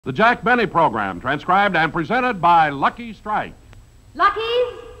The Jack Benny Program, transcribed and presented by Lucky Strike.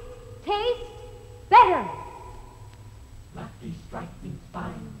 Lucky's taste better. Lucky Strike means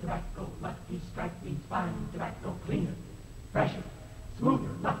fine tobacco. Lucky Strike means fine tobacco. Cleaner, fresher, smoother.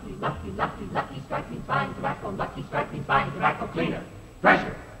 Lucky Strike means fine tobacco. Lucky Strike means fine tobacco. Cleaner,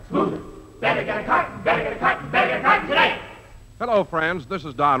 fresher, smoother. Better get a carton, better get a carton, better get a carton today. Hello, friends. This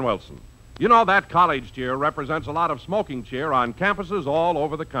is Don Wilson. You know, that college cheer represents a lot of smoking cheer on campuses all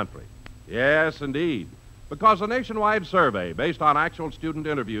over the country. Yes, indeed. Because a nationwide survey based on actual student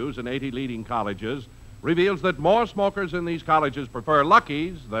interviews in 80 leading colleges reveals that more smokers in these colleges prefer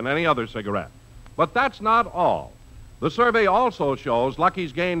Lucky's than any other cigarette. But that's not all. The survey also shows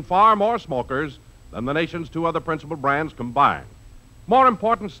Lucky's gained far more smokers than the nation's two other principal brands combined. More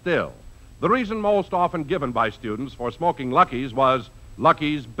important still, the reason most often given by students for smoking Lucky's was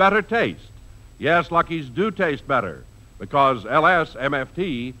Lucky's better taste. Yes, Lucky's do taste better because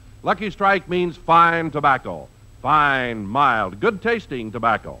LSMFT, Lucky Strike means fine tobacco, fine, mild, good-tasting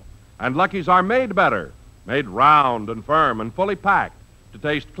tobacco. And Lucky's are made better, made round and firm and fully packed to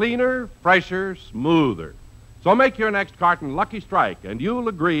taste cleaner, fresher, smoother. So make your next carton Lucky Strike, and you'll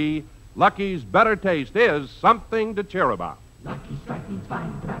agree Lucky's better taste is something to cheer about. Lucky Strike means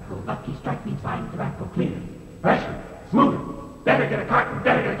fine tobacco. Lucky Strike means fine tobacco. Cleaner, fresher, smoother. Better get a carton,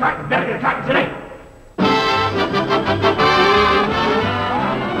 better get a carton, better get a carton today.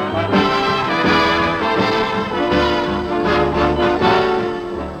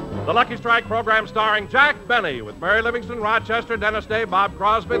 The Lucky Strike program starring Jack Benny with Mary Livingston, Rochester, Dennis Day, Bob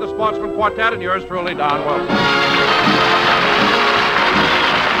Crosby, the Sportsman Quartet, and yours truly, Don Wilson.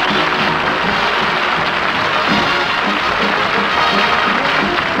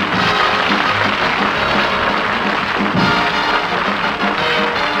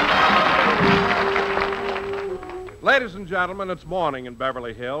 Ladies and gentlemen, it's morning in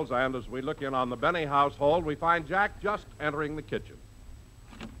Beverly Hills, and as we look in on the Benny household, we find Jack just entering the kitchen.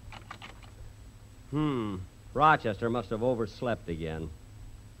 Rochester must have overslept again.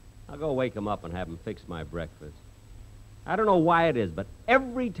 I'll go wake him up and have him fix my breakfast. I don't know why it is, but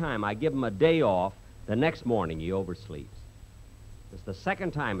every time I give him a day off, the next morning he oversleeps. It's the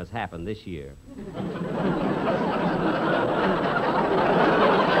second time it's happened this year.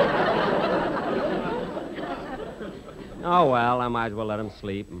 Oh, well, I might as well let him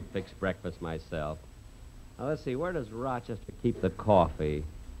sleep and fix breakfast myself. Now, let's see, where does Rochester keep the coffee?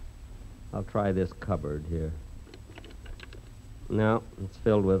 I'll try this cupboard here. No, it's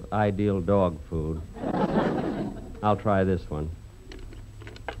filled with ideal dog food. I'll try this one.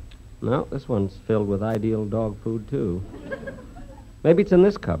 No, this one's filled with ideal dog food, too. Maybe it's in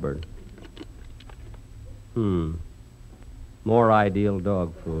this cupboard. More ideal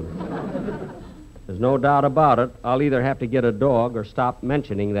dog food. There's no doubt about it. I'll either have to get a dog or stop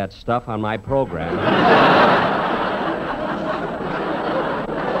mentioning that stuff on my program.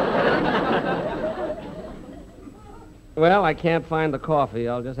 Well, I can't find the coffee.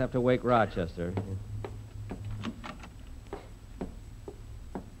 I'll just have to wake Rochester.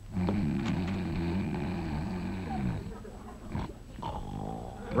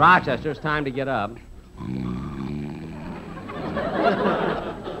 Rochester, it's time to get up.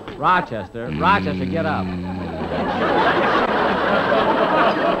 Rochester, get up.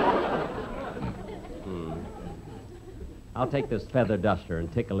 I'll take this feather duster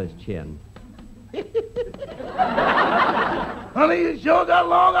and tickle his chin. Honey, you sure got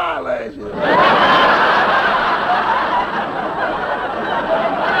long eyelashes.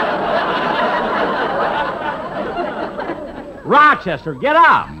 Rochester, get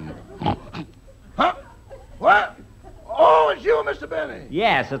up! Huh? What? Oh, it's you, Mr. Benny.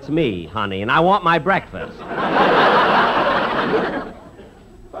 Yes, it's me, honey, and I want my breakfast.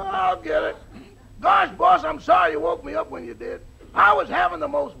 I'll get it. Gosh, boss, I'm sorry you woke me up when you did. I was having the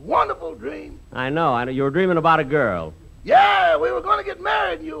most wonderful dream. I know. You were dreaming about a girl. Yeah, we were going to get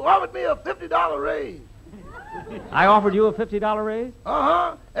married, and you offered me a $50 raise. I offered you a $50 raise?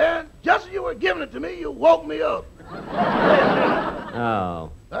 Uh-huh. And just as you were giving it to me, you woke me up.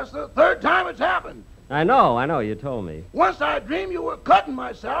 Oh. That's the third time it's happened. I know, you told me. Once I dreamed you were cutting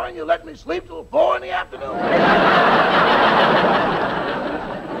my salary, and you let me sleep till 4 in the afternoon.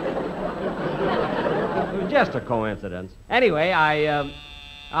 It was just a coincidence. Anyway,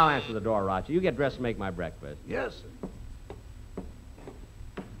 I'll answer the door, Roger. You get dressed and make my breakfast. Yes, sir.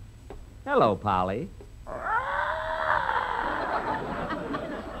 Hello, Polly.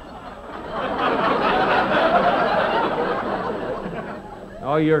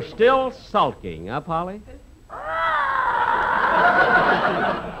 Oh, you're still sulking, huh, Polly?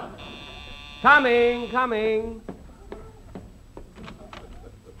 Coming.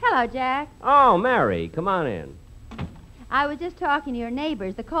 Hello, Jack. Oh, Mary, come on in. I was just talking to your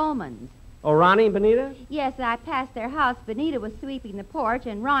neighbors, the Colemans. Oh, Ronnie and Benita? Yes, I passed their house. Benita was sweeping the porch,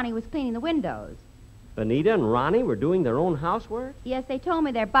 and Ronnie was cleaning the windows. Benita and Ronnie were doing their own housework? Yes, they told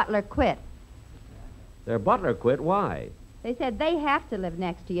me their butler quit. Their butler quit? Why? They said they have to live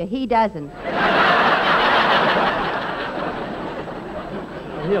next to you. He doesn't.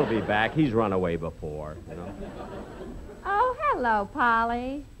 He'll be back. He's run away before, you know. Oh, hello,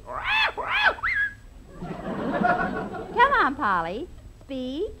 Polly. Come on, Polly.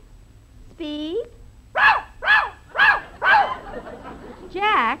 Speak. Speak.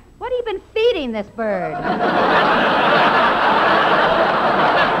 Jack, what have you been feeding this bird?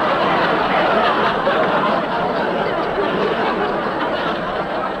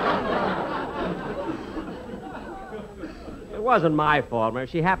 It wasn't my fault, Mary.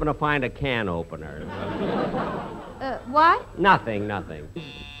 She happened to find a can opener. What? Nothing.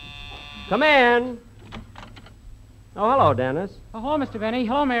 Come in. Oh, hello, Dennis. Oh, hello, Mr. Benny.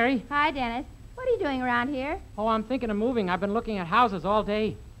 Hello, Mary. Hi, Dennis. What are you doing around here? Oh, I'm thinking of moving. I've been looking at houses all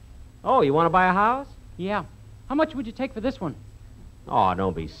day. Oh, you want to buy a house? Yeah. How much would you take for this one? Oh,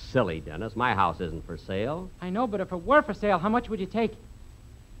 don't be silly, Dennis. My house isn't for sale. I know, but if it were for sale, how much would you take?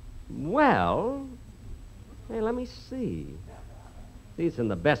 Well, hey, let me see. See, it's in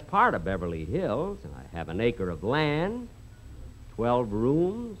the best part of Beverly Hills. I have an acre of land, 12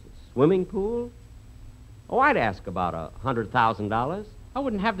 rooms, a swimming pool. Oh, I'd ask about $100,000. I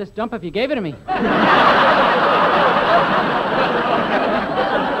wouldn't have this dump if you gave it to me.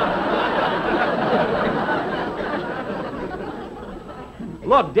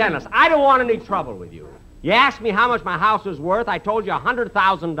 Look, Dennis, I don't want any trouble with you. You asked me how much my house was worth. I told you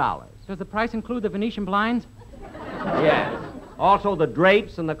 $100,000. Does the price include the Venetian blinds? Yes. Also the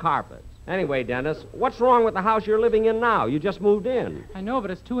drapes and the carpets. Anyway, Dennis, what's wrong with the house you're living in now? You just moved in. I know,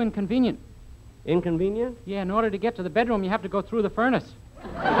 but it's too inconvenient. Inconvenient? Yeah, in order to get to the bedroom, you have to go through the furnace.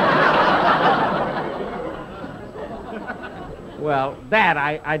 Well, that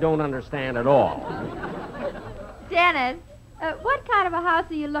I don't understand at all. Dennis, what kind of a house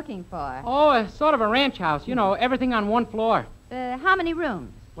are you looking for? Oh, it's sort of a ranch house. You know, everything on one floor. How many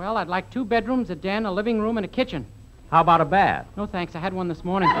rooms? Well, I'd like 2 bedrooms, a den, a living room, and a kitchen. How about a bath? No, thanks. I had one this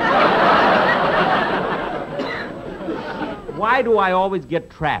morning. Why do I always get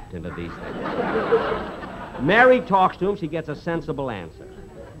trapped into these things? Mary talks to him, she gets a sensible answer.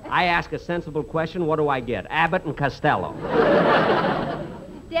 I ask a sensible question, what do I get? Abbott and Costello.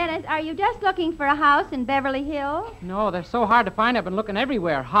 Dennis, are you just looking for a house in Beverly Hills? No, they're so hard to find. I've been looking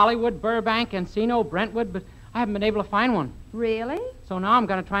everywhere. Hollywood, Burbank, Encino, Brentwood, but I haven't been able to find one. Really? So now I'm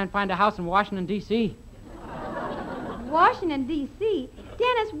going to try and find a house in Washington, D.C. Washington, D.C.?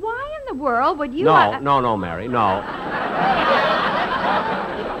 Dennis, why in the world would you... No, Mary, no.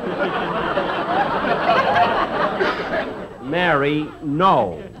 Mary,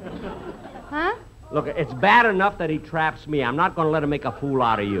 no. Huh? Look, it's bad enough that he traps me. I'm not going to let him make a fool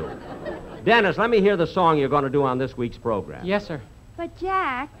out of you. Dennis, let me hear the song you're going to do on this week's program. Yes, sir. But,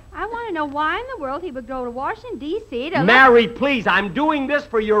 Jack, I want to know why in the world he would go to Washington, D.C. to... Mary, please, I'm doing this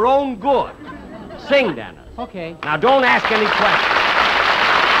for your own good. Sing, Dennis. Okay. Now, don't ask any questions.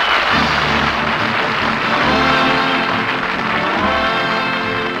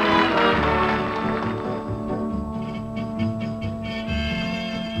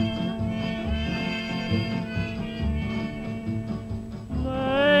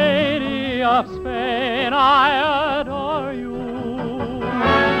 Lady of Spain, I adore you.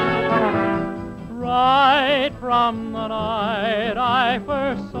 Right from the night I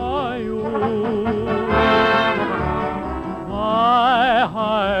first saw you, my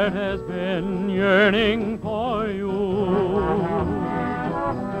heart has been yearning for you.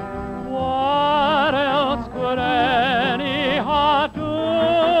 What else could any heart do?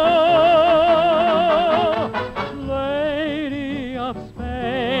 Lady of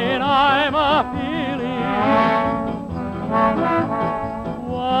Spain, I'm appealing.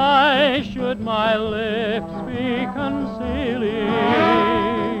 Why should my lips be concealing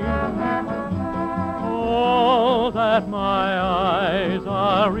all that my eyes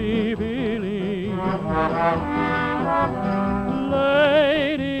are revealing?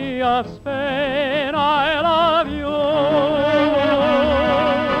 Lady of Spain, I love you.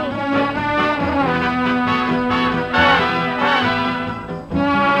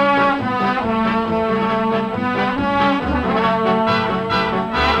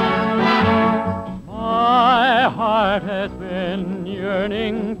 My heart has been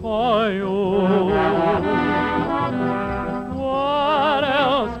yearning for you. What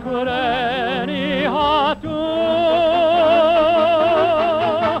else could any heart do?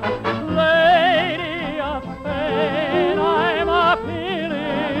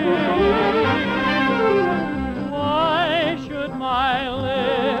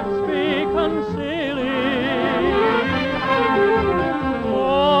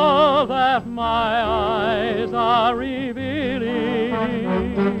 my eyes are revealing.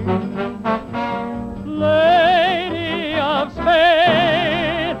 Lady of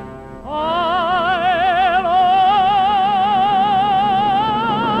Spain, I love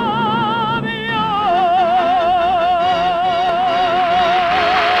you.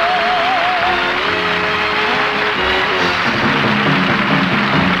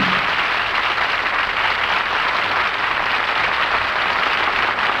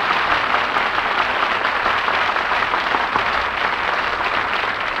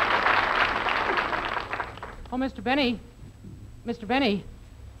 Oh, Mr. Benny. Mr. Benny,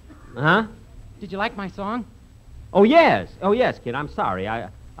 Huh? did you like my song? Oh, yes. Oh, yes, kid. I'm sorry. I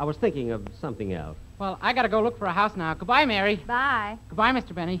was thinking of something else. Well, I gotta go look for a house now. Goodbye, Mary. Bye. Goodbye,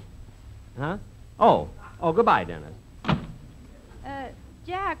 Mr. Benny. Huh? Oh, goodbye, Dennis.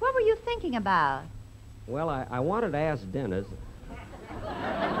 Jack, what were you thinking about? Well, I wanted to ask Dennis.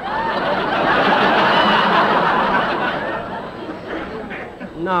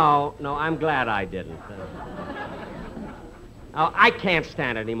 No, I'm glad I didn't. I can't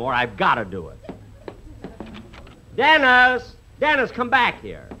stand it anymore. I've got to do it. Dennis! Dennis, come back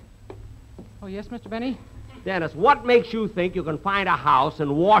here. Oh, yes, Mr. Benny? Dennis, what makes you think you can find a house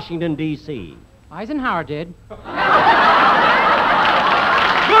in Washington, D.C.? Eisenhower did. Go home!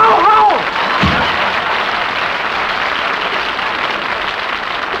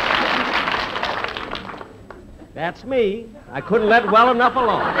 That's me. I couldn't let well enough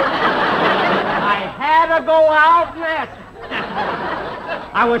alone. I had to go out and ask.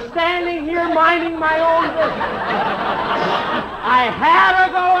 I was standing here minding my own business. I had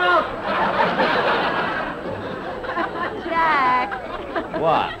to go out. Jack.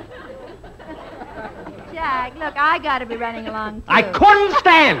 What? Jack, look, I gotta be running along, too. I couldn't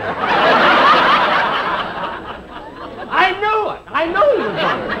stand it. I knew it. I knew you were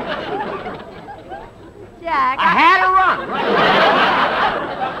going to. Jack, I had to run.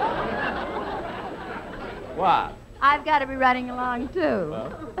 What? I've got to be running along, too.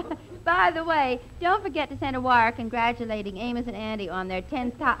 Well? By the way, don't forget to send a wire congratulating Amos and Andy on their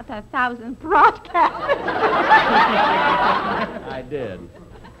 10,000th broadcast. I did.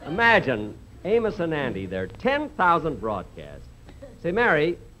 Imagine Amos and Andy, their 10,000th broadcast. Say,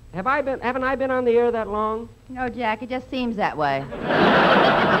 Mary, haven't I been on the air that long? No, Jack, it just seems that way.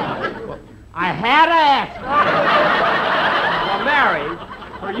 I had to ask. Well, Mary,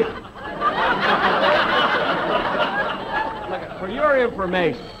 for your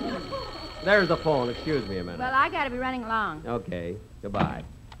information, there's the phone. Excuse me a minute. Well, I got to be running along. Okay. Goodbye.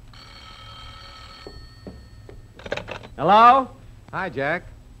 Hello? Hi, Jack.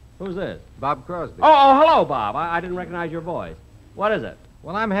 Who's this? Bob Crosby. Oh, hello, Bob. I didn't recognize your voice. What is it?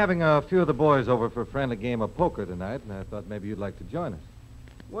 Well, I'm having a few of the boys over for a friendly game of poker tonight, and I thought maybe you'd like to join us.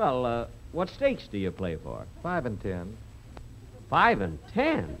 Well, what stakes do you play for? 5 and 10. 5 and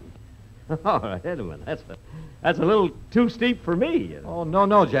 10? Oh, wait a minute. That's a little too steep for me. You know. Oh,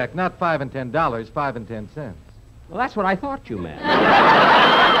 no, Jack. Not $5 and $10. 5 and 10 cents. Well, that's what I thought you meant.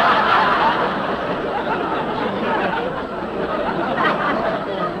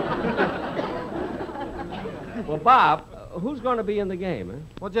 Well, Bob, who's going to be in the game, eh?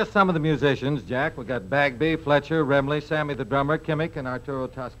 Well, just some of the musicians, Jack. We got Bagby, Fletcher, Remley, Sammy the drummer, Kimmick, and Arturo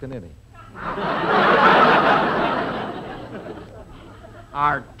Toscanini.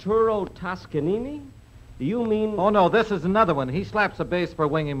 Arturo Toscanini? Do you mean... Oh, no, this is another one. He slaps a bass for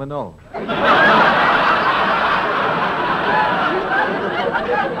Wingy Minot.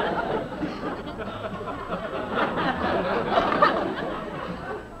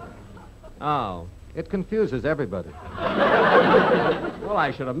 Oh. It confuses everybody. Well,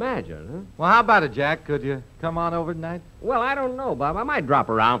 I should imagine, huh? Well, how about it, Jack? Could you come on over tonight? Well, I don't know, Bob. I might drop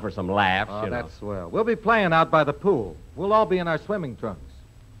around for some laughs, Oh, you know. that's swell. We'll be playing out by the pool. We'll all be in our swimming trunks.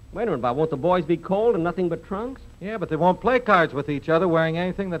 Wait a minute, Bob. Won't the boys be cold and nothing but trunks? Yeah, but they won't play cards with each other wearing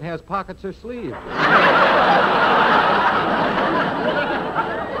anything that has pockets or sleeves.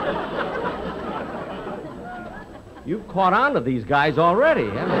 You've caught on to these guys already,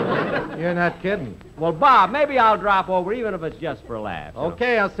 haven't you? You're not kidding. Well, Bob, maybe I'll drop over, even if it's just for laughs. you know.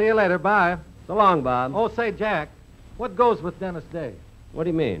 Okay, I'll see you later. Bye. So long, Bob. Oh, say, Jack, what goes with Dennis Day? What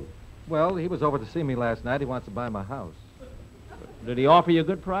do you mean? Well, he was over to see me last night. He wants to buy my house. Did he offer you a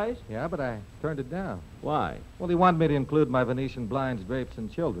good price? Yeah, but I turned it down. Why? Well, he wanted me to include my Venetian blinds, drapes,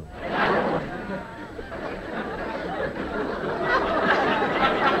 and children.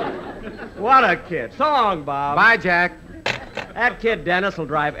 What a kid. So long, Bob. Bye, Jack. That kid Dennis will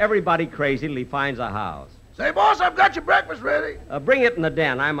drive everybody crazy till he finds a house. Say, boss, I've got your breakfast ready. Bring it in the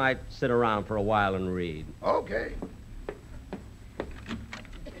den. I might sit around for a while and read. Okay.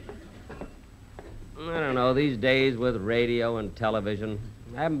 I don't know, these days with radio and television,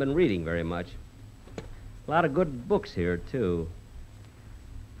 I haven't been reading very much. A lot of good books here, too.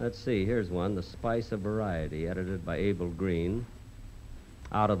 Let's see, here's one, The Spice of Variety, edited by Abel Green.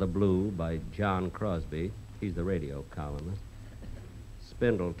 Out of the Blue by John Crosby. He's the radio columnist.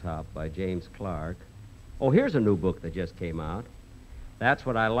 Spindletop by James Clark. Oh, here's a new book that just came out. That's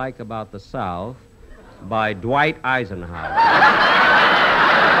What I Like About the South by Dwight Eisenhower.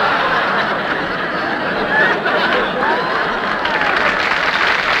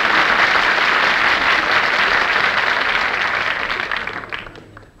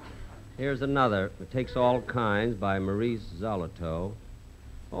 Here's another. It Takes All Kinds by Maurice Zolotow.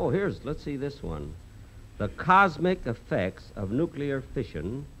 Oh, let's see this one. The Cosmic Effects of Nuclear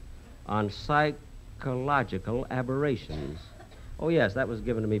Fission on Psychological Aberrations. Oh, yes, that was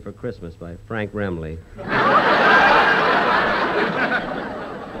given to me for Christmas by Frank Remley.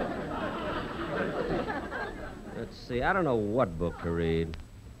 Let's see, I don't know what book to read.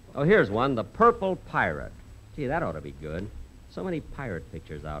 Oh, here's one, The Purple Pirate. Gee, that ought to be good. So many pirate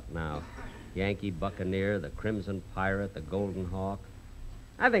pictures out now. Yankee Buccaneer, the Crimson Pirate, the Golden Hawk.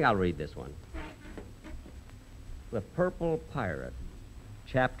 I think I'll read this one. The Purple Pirate,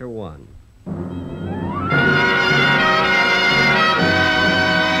 Chapter 1.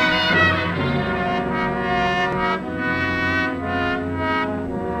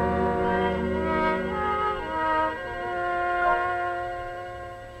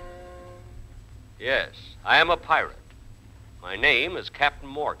 Yes, I am a pirate. My name is Captain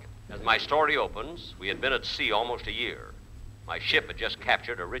Morgan. As my story opens, we had been at sea almost a year. My ship had just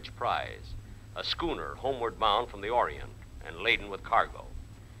captured a rich prize, a schooner homeward bound from the Orient and laden with cargo.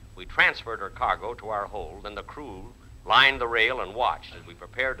 We transferred her cargo to our hold, and the crew lined the rail and watched as we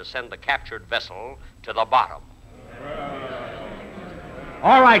prepared to send the captured vessel to the bottom.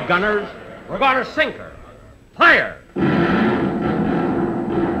 All right, gunners, we're going to sink her. Fire!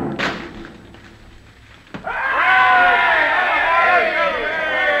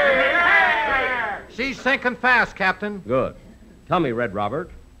 She's sinking fast, Captain. Good. Tell me, Red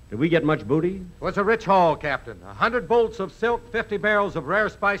Robert, did we get much booty? It was a rich haul, Captain. 100 bolts of silk, 50 barrels of rare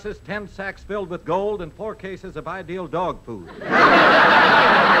spices, 10 sacks filled with gold, and 4 cases of ideal dog food.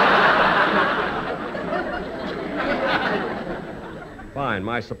 Fine.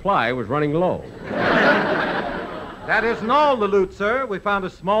 My supply was running low. That isn't all the loot, sir. We found a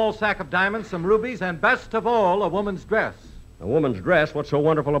small sack of diamonds, some rubies, and best of all, a woman's dress. A woman's dress? What's so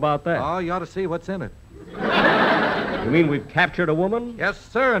wonderful about that? Oh, you ought to see what's in it. You mean we've captured a woman? Yes,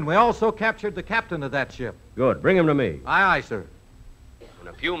 sir, and we also captured the captain of that ship. Good. Bring him to me. Aye, aye, sir. In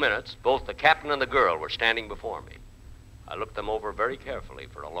a few minutes, both the captain and the girl were standing before me. I looked them over very carefully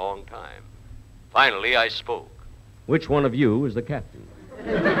for a long time. Finally, I spoke. Which one of you is the captain?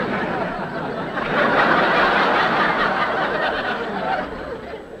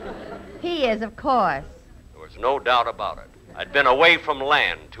 He is, of course. There was no doubt about it. I'd been away from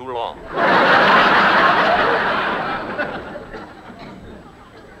land too long.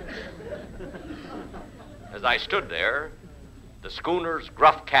 As I stood there, the schooner's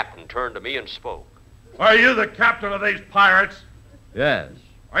gruff captain turned to me and spoke. Are you the captain of these pirates? Yes.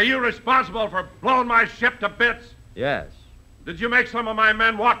 Are you responsible for blowing my ship to bits? Yes. Did you make some of my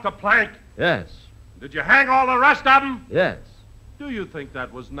men walk the plank? Yes. Did you hang all the rest of them? Yes. Do you think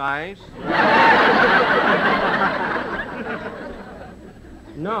that was nice?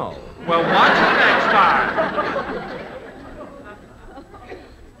 No. Well, watch it next time.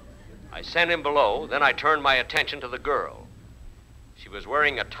 I sent him below, then I turned my attention to the girl. She was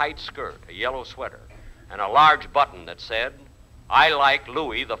wearing a tight skirt, a yellow sweater, and a large button that said, "I like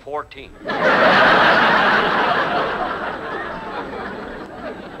Louis the 14th."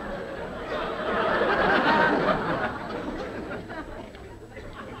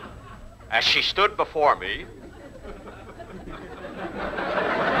 As she stood before me,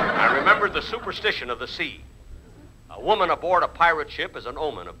 I remembered the superstition of the sea. A woman aboard a pirate ship is an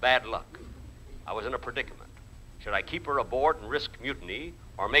omen of bad luck. I was in a predicament. Should I keep her aboard and risk mutiny,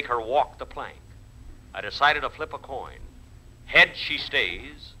 or make her walk the plank? I decided to flip a coin. Heads, she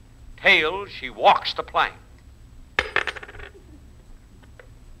stays. Tails, she walks the plank.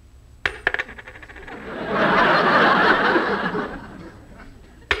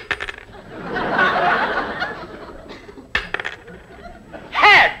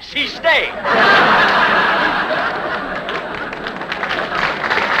 Heads, she stays.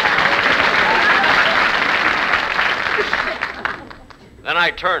 Then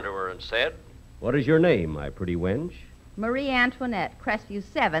I turned to her and said, What is your name, my pretty wench? Marie Antoinette, Crestview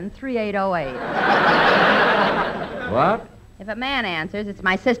 7, 3808. What? If a man answers, it's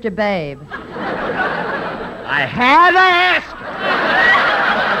my sister Babe. I had to ask.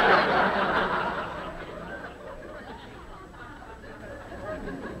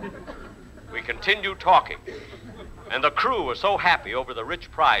 We continued talking, and the crew was so happy over the rich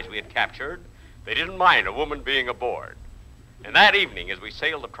prize we had captured, they didn't mind a woman being aboard. And that evening, as we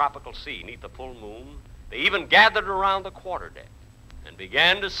sailed the tropical sea neath the full moon, they even gathered around the quarterdeck and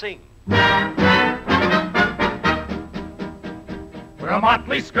began to sing. We're a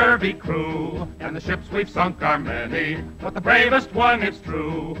motley, scurvy crew, and the ships we've sunk are many. But the bravest one, it's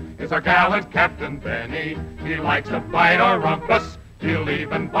true, is our gallant Captain Benny. He likes to bite or rump us, he'll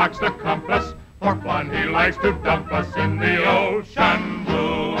even box the compass. For fun, he likes to dump us in the ocean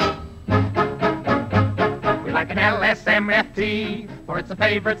blue. We like an LSMFT, for it's a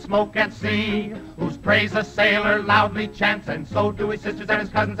favorite smoke at sea, whose praise a sailor loudly chants, and so do his sisters and his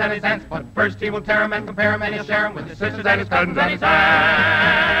cousins and his aunts. But first he will tear 'em and compare 'em, and he'll share 'em with his sisters and his cousins and his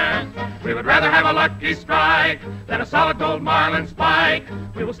aunts. We would rather have a lucky strike than a solid gold marlin spike.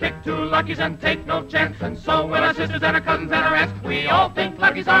 We will stick to luckies and take no chance, and so will our sisters and our cousins and our aunts. We all think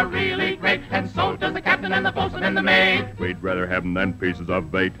luckies are really great, and so does the captain and the bosun and the mate. We'd rather have 'em than pieces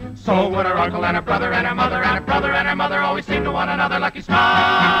of bait. So would our uncle and our brother and our mother and our brother and our mother always seem to one another lucky strike.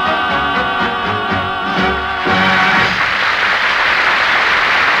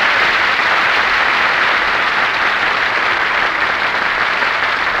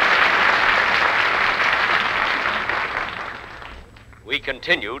 We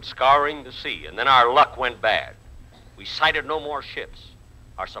continued scouring the sea, and then our luck went bad. We sighted no more ships.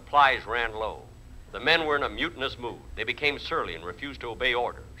 Our supplies ran low. The men were in a mutinous mood. They became surly and refused to obey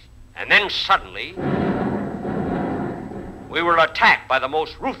orders. And then suddenly, we were attacked by the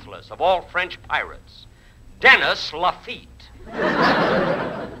most ruthless of all French pirates, Denis Lafitte.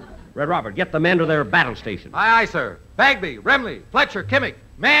 Red Robert, get the men to their battle station. Aye, aye, sir. Bagby, Remley, Fletcher, Kimmick,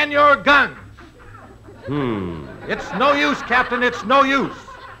 man your guns. It's no use, Captain, it's no use.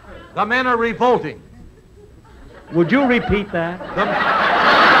 The men are revolting. Would you repeat that?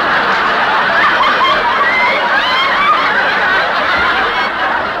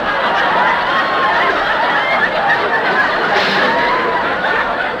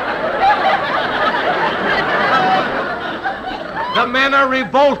 The men are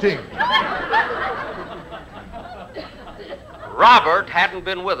revolting. Robert hadn't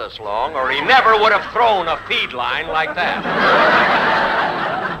been with us long, or he never would have thrown a feed line like that.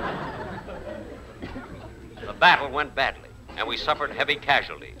 The battle went badly, and we suffered heavy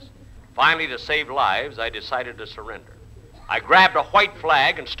casualties. Finally, to save lives, I decided to surrender. I grabbed a white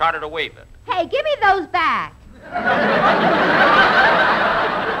flag and started to wave it. Hey, give me those back.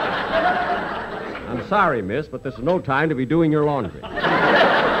 I'm sorry, miss, but this is no time to be doing your laundry.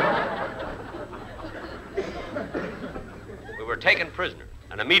 We were taken prisoners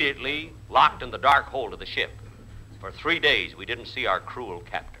and immediately locked in the dark hold of the ship. For 3 days, we didn't see our cruel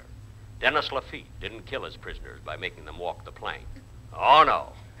captor. Denis Lafitte didn't kill his prisoners by making them walk the plank. Oh,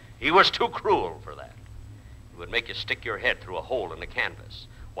 no. He was too cruel for that. He would make you stick your head through a hole in the canvas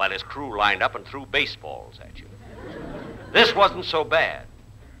while his crew lined up and threw baseballs at you. This wasn't so bad,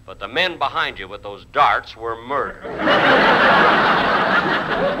 but the men behind you with those darts were murdered.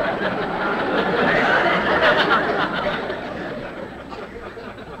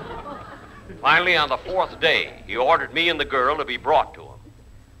 Finally, on the 4th day, he ordered me and the girl to be brought to him.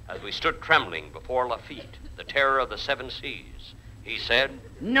 As we stood trembling before Lafitte, the terror of the 7 seas, he said,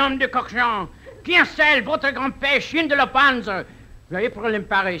 Nom de cochon, qui installe votre grand-père Chine de la Panze? Veuillez pour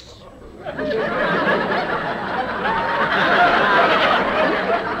l'Imparis.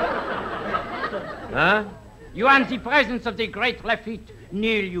 Huh? You are in the presence of the great Lafitte.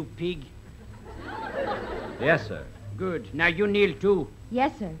 Kneel, you pig. Yes, sir. Good. Now you kneel, too.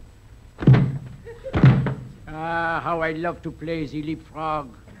 Yes, sir. Ah, how I love to play the leapfrog.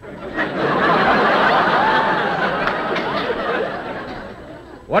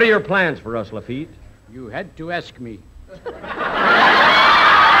 What are your plans for us, Lafitte? You had to ask me.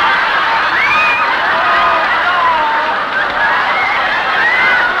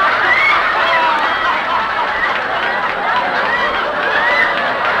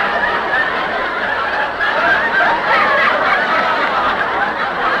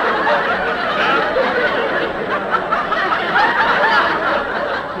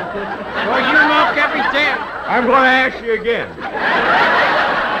 I'm going to ask you again.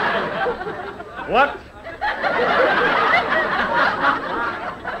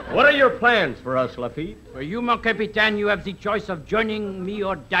 What are your plans for us, Lafitte? For you, mon capitaine, you have the choice of joining me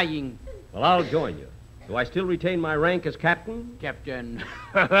or dying. Well, I'll join you. Do I still retain my rank as captain? Captain.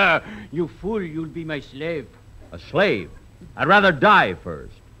 You fool, you'll be my slave. A slave? I'd rather die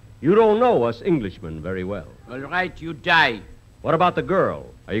first. You don't know us Englishmen very well. All right, you die. What about the girl?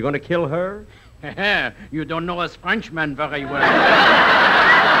 Are you going to kill her? You don't know us Frenchmen very well.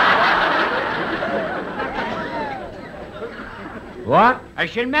 What? I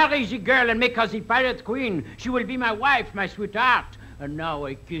shall marry the girl and make her the pirate queen. She will be my wife, my sweetheart. And now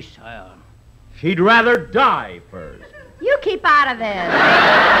I kiss her. She'd rather die first. You keep out of this.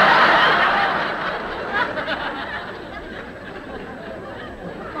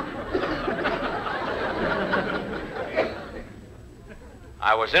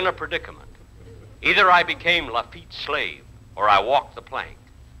 I was in a predicament. Either I became Lafitte's slave or I walked the plank.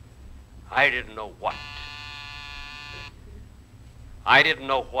 I didn't know what.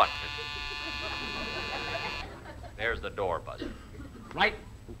 There's the door buzzer. Right?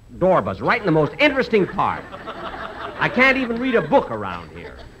 Door buzzer, right in the most interesting part. I can't even read a book around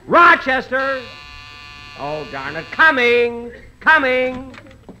here. Rochester! Oh, darn it. Coming!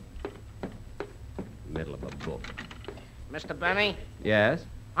 Middle of a book. Mr. Benny? Yes?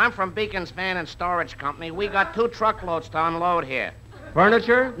 I'm from Beacon's Van and Storage Company. We got 2 truckloads to unload here.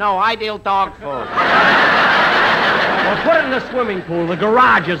 Furniture? No, ideal dog food. Well, put it in the swimming pool. The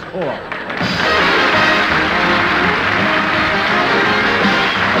garage is full.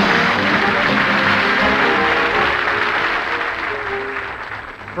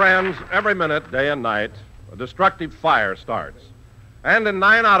 Friends, every minute, day and night, a destructive fire starts. And in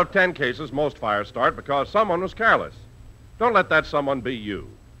 9 out of 10 cases, most fires start because someone was careless. Don't let that someone be you.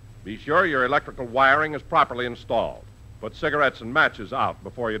 Be sure your electrical wiring is properly installed. Put cigarettes and matches out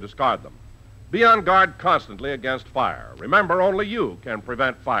before you discard them. Be on guard constantly against fire. Remember, only you can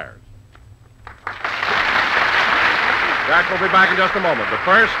prevent fires. Jack will be back in just a moment, but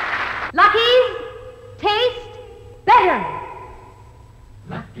first... Lucky's taste better.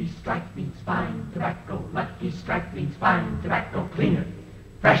 Lucky Strike means fine tobacco. Lucky Strike means fine tobacco. Cleaner,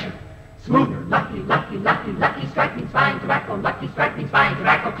 fresher, smoother. Lucky Strike means fine tobacco. Lucky Strike means fine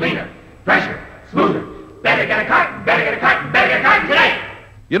tobacco. Cleaner, fresher, smoother. Better get a carton today.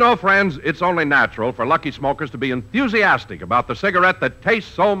 You know, friends, it's only natural for Lucky smokers to be enthusiastic about the cigarette that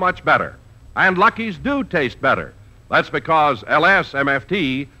tastes so much better. And Lucky's do taste better. That's because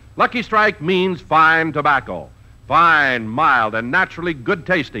LSMFT, Lucky Strike means fine tobacco. Fine, mild, and naturally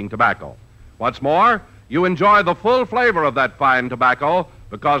good-tasting tobacco. What's more, you enjoy the full flavor of that fine tobacco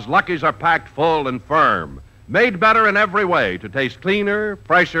because Lucky's are packed full and firm, made better in every way to taste cleaner,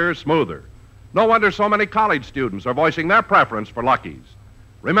 fresher, smoother. No wonder so many college students are voicing their preference for Lucky's.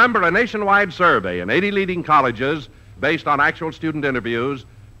 Remember, a nationwide survey in 80 leading colleges, based on actual student interviews,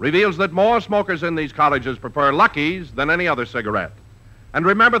 reveals that more smokers in these colleges prefer Lucky's than any other cigarette. And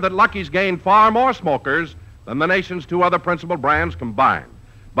remember that Lucky's gained far more smokers than the nation's 2 other principal brands combined.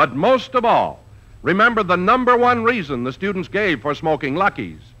 But most of all, remember the number 1 reason the students gave for smoking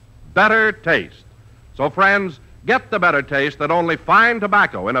Lucky's: better taste. So, friends, get the better taste that only fine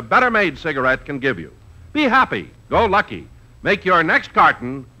tobacco in a better-made cigarette can give you. Be happy. Go Lucky. Make your next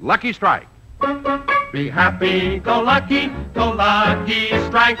carton Lucky Strike. Be happy, go Lucky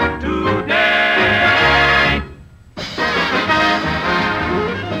Strike today.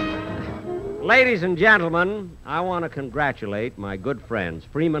 Ladies and gentlemen, I want to congratulate my good friends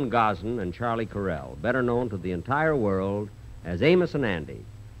Freeman Gosden and Charlie Carell, better known to the entire world as Amos and Andy,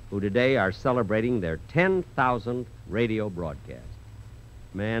 who today are celebrating their 10,000th radio broadcast.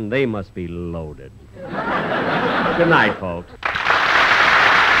 Man, they must be loaded. Good night, folks.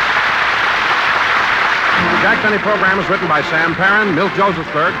 The Jack Benny program is written by Sam Perrin, Milt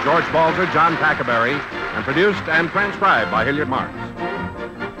Josephsberg, George Balzer, John Tackerberry, and produced and transcribed by Hilliard Marks.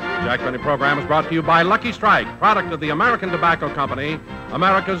 The Jack Benny program is brought to you by Lucky Strike, product of the American Tobacco Company,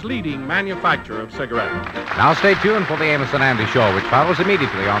 America's leading manufacturer of cigarettes. Now stay tuned for the Amos and Andy Show, which follows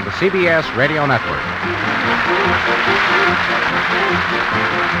immediately on the CBS Radio Network.